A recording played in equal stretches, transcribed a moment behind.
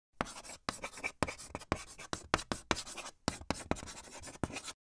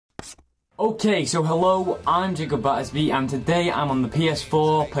Okay, so hello, I'm Jacob Battersby, and today I'm on the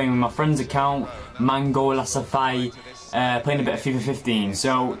PS4 playing with my friend's account, Mango La Safai, playing a bit of FIFA 15.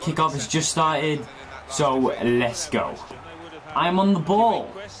 So, kickoff has just started, so let's go. I'm on the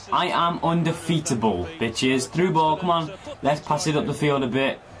ball. I am undefeatable, bitches. Through ball, come on, let's pass it up the field a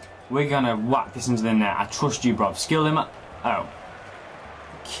bit. We're gonna whack this into the net. I trust you, bro. Skill him. Oh.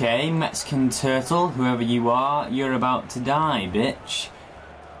 Okay, Mexican turtle, whoever you are, you're about to die, bitch.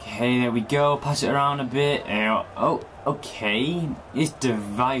 Okay, there we go. Pass it around a bit. Oh, okay. His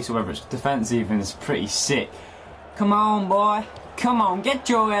device, whether it's defensive, is pretty sick. Come on, boy. Come on, get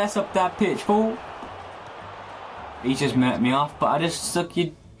your ass up that pitch, fool. He just met me off, but I just stuck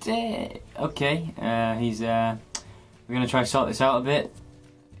you dead. Okay, we're gonna try to sort this out a bit.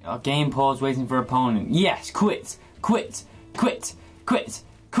 Our game pause, waiting for opponent. Yes, quit, quit, quit, quit,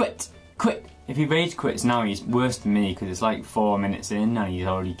 quit, quit. If he rage quits now, he's worse than me because it's like 4 minutes in and he's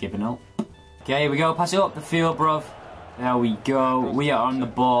already given up. Okay, here we go. Pass it up the field, bruv. There we go. We are on the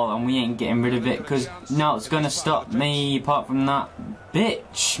ball and we ain't getting rid of it because now it's gonna stop me. Apart from that,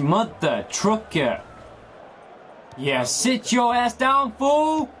 bitch, mother trucker. Yeah, sit your ass down,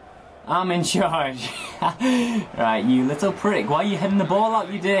 fool. I'm in charge. Right, you little prick. Why are you heading the ball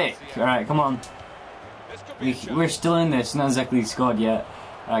out, you dick? Alright, come on. We're still in this. Not exactly scored yet.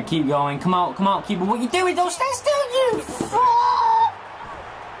 Alright, keep going. Come out, keep. What you doing? Don't stand still, you fuck!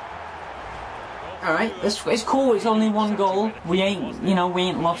 Alright, it's cool. It's only one goal. We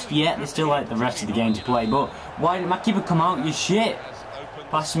ain't lost yet. There's still like the rest of the game to play. But why didn't my keeper come out? You shit.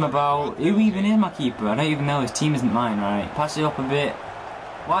 Pass him about. Who even is my keeper? I don't even know. His team isn't mine, right? Pass it up a bit.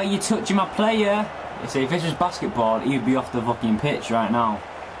 Why are you touching my player? You see, if this was basketball, he would be off the fucking pitch right now.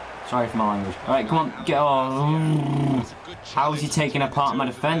 Sorry for my language. Alright, come on, get on. How is he taking apart my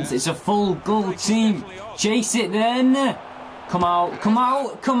defence? It's a full goal team. Chase it then. Come out, come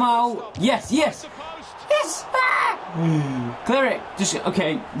out, come out. Yes, yes. Yes. Ah! Clear it. Just,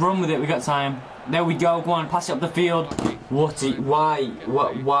 okay, run with it. We got time. There we go. Go on, pass it up the field. Why?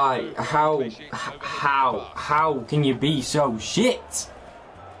 What? Why? How can you be so shit?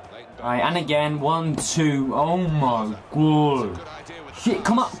 Right, and again, 1, 2. Oh my god. Shit,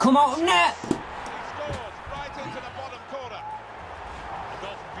 come out, net!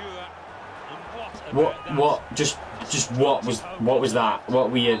 What? Just what was that?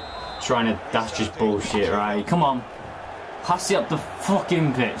 What were you trying to? That's just bullshit, right? Come on, pass it up the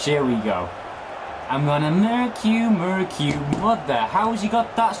fucking pitch. Here we go. I'm gonna murk you. What the? How has he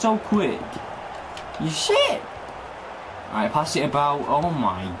got that so quick? You shit. Alright, pass it about. Oh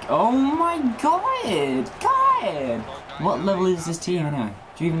my god! What level is this team anyway?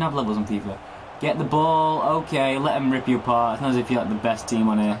 Do you even have levels on FIFA? Get the ball, okay, let them rip you apart. It's not as if you're like the best team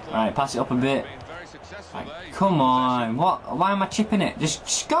on here. Alright, pass it up a bit. Right, come on, what? Why am I chipping it?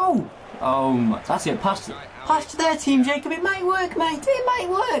 Just go! Oh, that's it, pass to their team, Jacob. It might work, mate, it might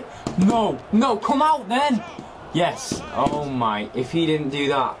work. No, come out then! Yes, oh my, if he didn't do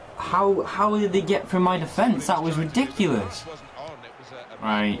that. How did they get through my defence? That was ridiculous.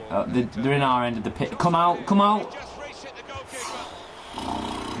 Right, they're in our end of the pit. Come out!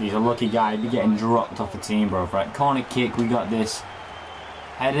 He's a lucky guy. He'd be getting dropped off the team, bro. Right, corner kick. We got this.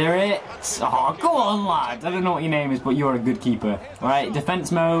 Header it. Oh, go on, lads. I don't know what your name is, but you're a good keeper. Right,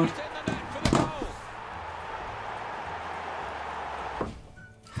 defence mode.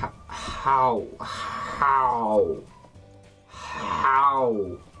 How?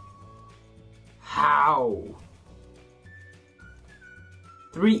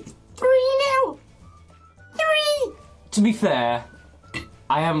 3-0. 3. To be fair,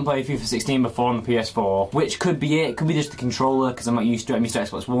 I haven't played FIFA 16 before on the PS4, which could be it. It could be just the controller because I'm not used to it. I'm used to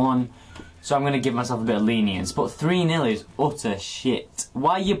Xbox One, so I'm going to give myself a bit of lenience. But 3-0 is utter shit.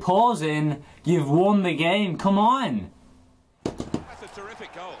 Why are you pausing? You've won the game. Come on. That's a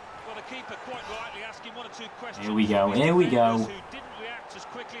terrific goal. Well, the keeper quite rightly asking 1 or 2 questions. Here we go.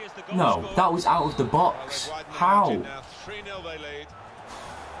 No, that was out of the box. How?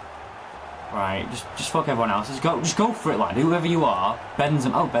 Right, just fuck everyone else. Just go for it, lad. Whoever you are,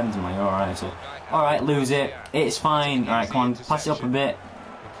 Benzema. Oh, Benzema, you're alright. So, alright, lose it. It's fine. Alright, come on, pass it up a bit.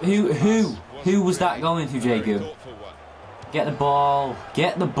 Who was that going to, Jacob? Get the ball.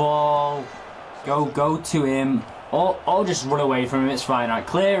 Go to him. Or just run away from him. It's fine. Alright,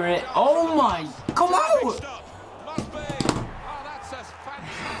 clear it. Oh my! Come out!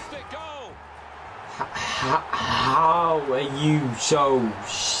 How are you so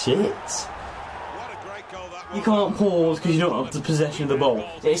shit? You can't pause because you don't have the possession of the ball.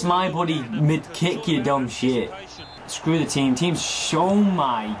 It's my buddy mid-kick, you dumb shit. Screw the team. Oh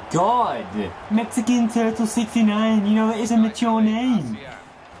my god. Mexican Turtle 69, you know that is a mature name.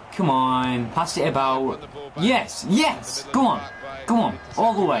 come on, pass it about. Yes, yes, go on, come on,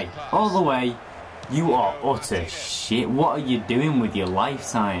 all the way, all the way. You are utter shit. What are you doing with your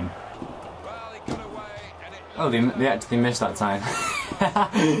lifetime? Oh, they actually missed that time.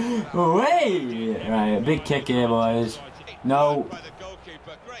 Wait! Right, big kick here, boys. No.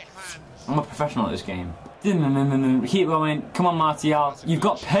 I'm a professional at this game. Keep going. Come on, Martial. You've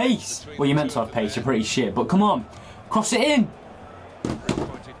got pace. Well, you're meant to have pace. You're pretty shit. But come on. Cross it in.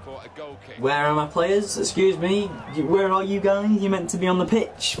 Where are my players? Excuse me. Where are you guys? You're meant to be on the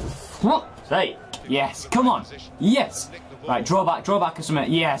pitch. What? Say. Yes. Come on. Yes. Right, draw back or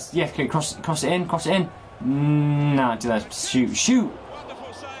something. Yes. Yes. Okay, cross it in. Cross it in. Nah, do that. Shoot. Shoot.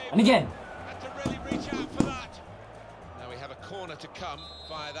 And again. Now we have a corner to come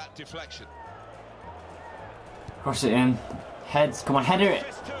via that deflection. Cross it in. Heads. Come on, header it.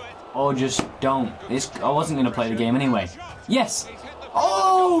 Or just don't. I wasn't going to play the game anyway. Yes.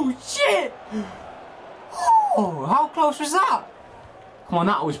 Oh, shit. Oh, how close was that? Come on,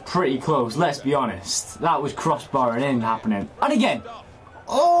 that was pretty close. Let's be honest. That was crossbarring in happening. And again.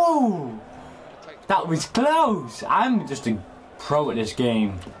 Oh. That was close. I'm just a pro at this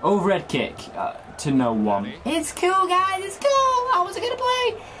game. Overhead kick to no one. It's cool, guys. It's cool. How was I going to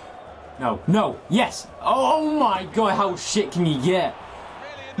play? No, no, yes. Oh my god, how shit can you get?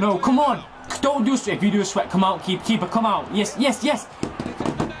 No, come on. Don't do a sweat. If you do a sweat, come out. Keeper, come out. Yes, yes, yes.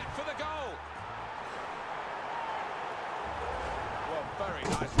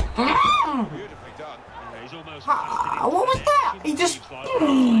 What was that? He just.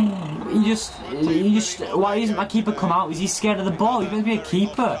 Why isn't my keeper come out? Is he scared of the ball? He's meant to be a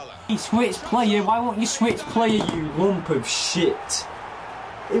keeper. He switched player. Why won't you switch player, you lump of shit?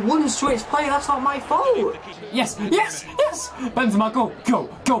 It wouldn't switch player, that's not my fault. Yes, yes, yes! Benzema, go, go,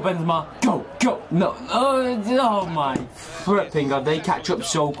 go, Benzema, go, go. No, oh my fripping god, they catch up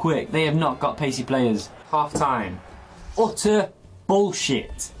so quick. They have not got pacey players. Half time. Utter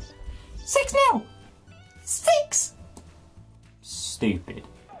bullshit. 6-0. 6. Stupid.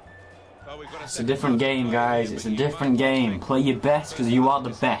 It's a different game, guys. It's a different game. Play your best because you are the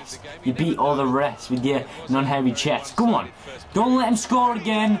best. You beat all the rest with your non-hairy chest. Come on. Don't let him score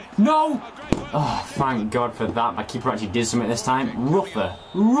again. No. Oh, thank God for that. My keeper actually did something this time. Rougher.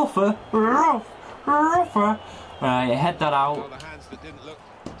 Rougher. Rougher. Right, head that out.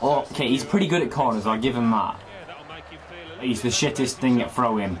 Okay, he's pretty good at corners. I'll give him that. He's the shittest thing at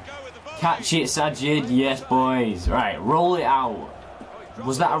throwing. Catch it, Sajid. Yes, boys. Right, roll it out.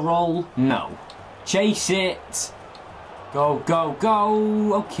 Was that a roll? No. Chase it. Go, go,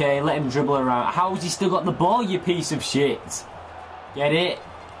 go. Okay, let him dribble around. How has he still got the ball, you piece of shit? Get it.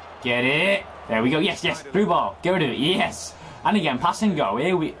 Get it. There we go. Yes, yes. Through ball. Get rid of it. Yes. And again, pass and go.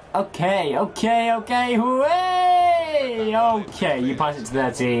 Here we... Okay, okay, okay. Hooray! Okay, you pass it to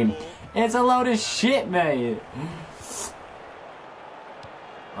their team. It's a load of shit, mate.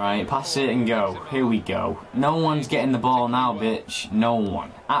 Right, pass it and go. Here we go. No one's getting the ball now, bitch. No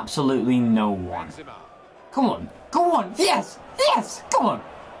one. Absolutely no one. Come on. Go on. Yes. Yes. Come on.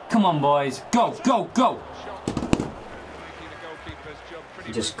 Come on, boys. Go. Go. Go.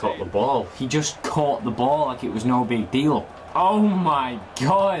 He just caught the ball. He just caught the ball like it was no big deal. Oh my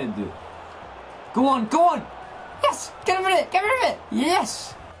god. Go on. Go on. Yes. Get rid of it. Get rid of it.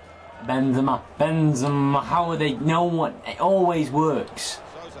 Yes. Benzema. Benzema. How are they? No one. It always works.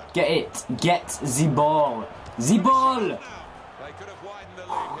 Get it. Get the ball. The ball.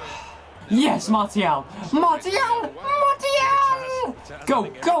 Yes, Martial. Martial. Martial. Go.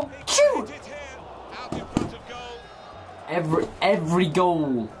 Go. Shoot. Every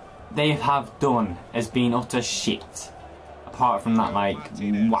goal they have done has been utter shit. Apart from that, like,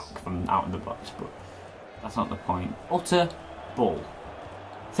 whack from out of the box. But that's not the point. Utter bull.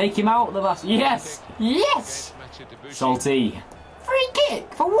 Take him out of the box. Yes. Yes. Salty. Free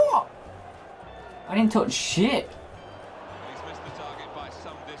kick? For what? I didn't touch shit.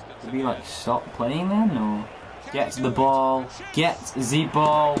 Did we like stop playing then or? Get the ball. Get the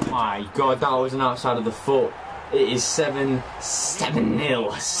ball. My god, that was an outside of the foot. It is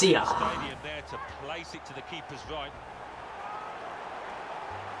 7-0. See ya.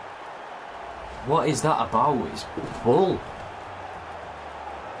 What is that about? It's bull.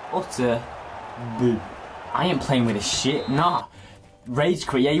 Utter boo. I ain't playing with this shit. Nah. Rage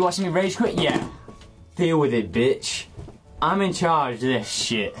quit, yeah? You watching me rage quit? Yeah. Deal with it, bitch. I'm in charge of this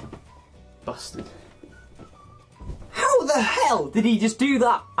shit. Bastard. How the hell did he just do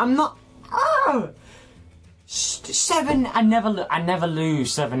that? I'm not... Oh! 7... I never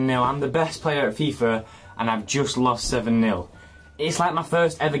lose 7-0. I'm the best player at FIFA and I've just lost 7-0. it's like my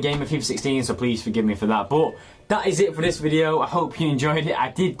first ever game of FIFA 16, so please forgive me for that. But that is it for this video. I hope you enjoyed it. I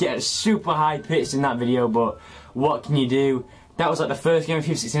did get a super high pitch in that video, but what can you do? That was like the first game of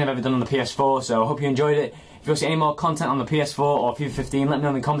FIFA 16 I've ever done on the PS4, so I hope you enjoyed it. If you want to see any more content on the PS4 or FIFA 15, let me know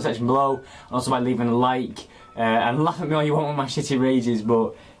in the comment section below. And also by leaving a like. And laugh at me all you want with my shitty rages,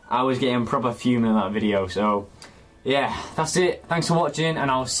 but I was getting proper fuming in that video. So, yeah, that's it. Thanks for watching, and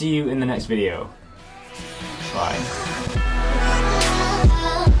I'll see you in the next video. Bye.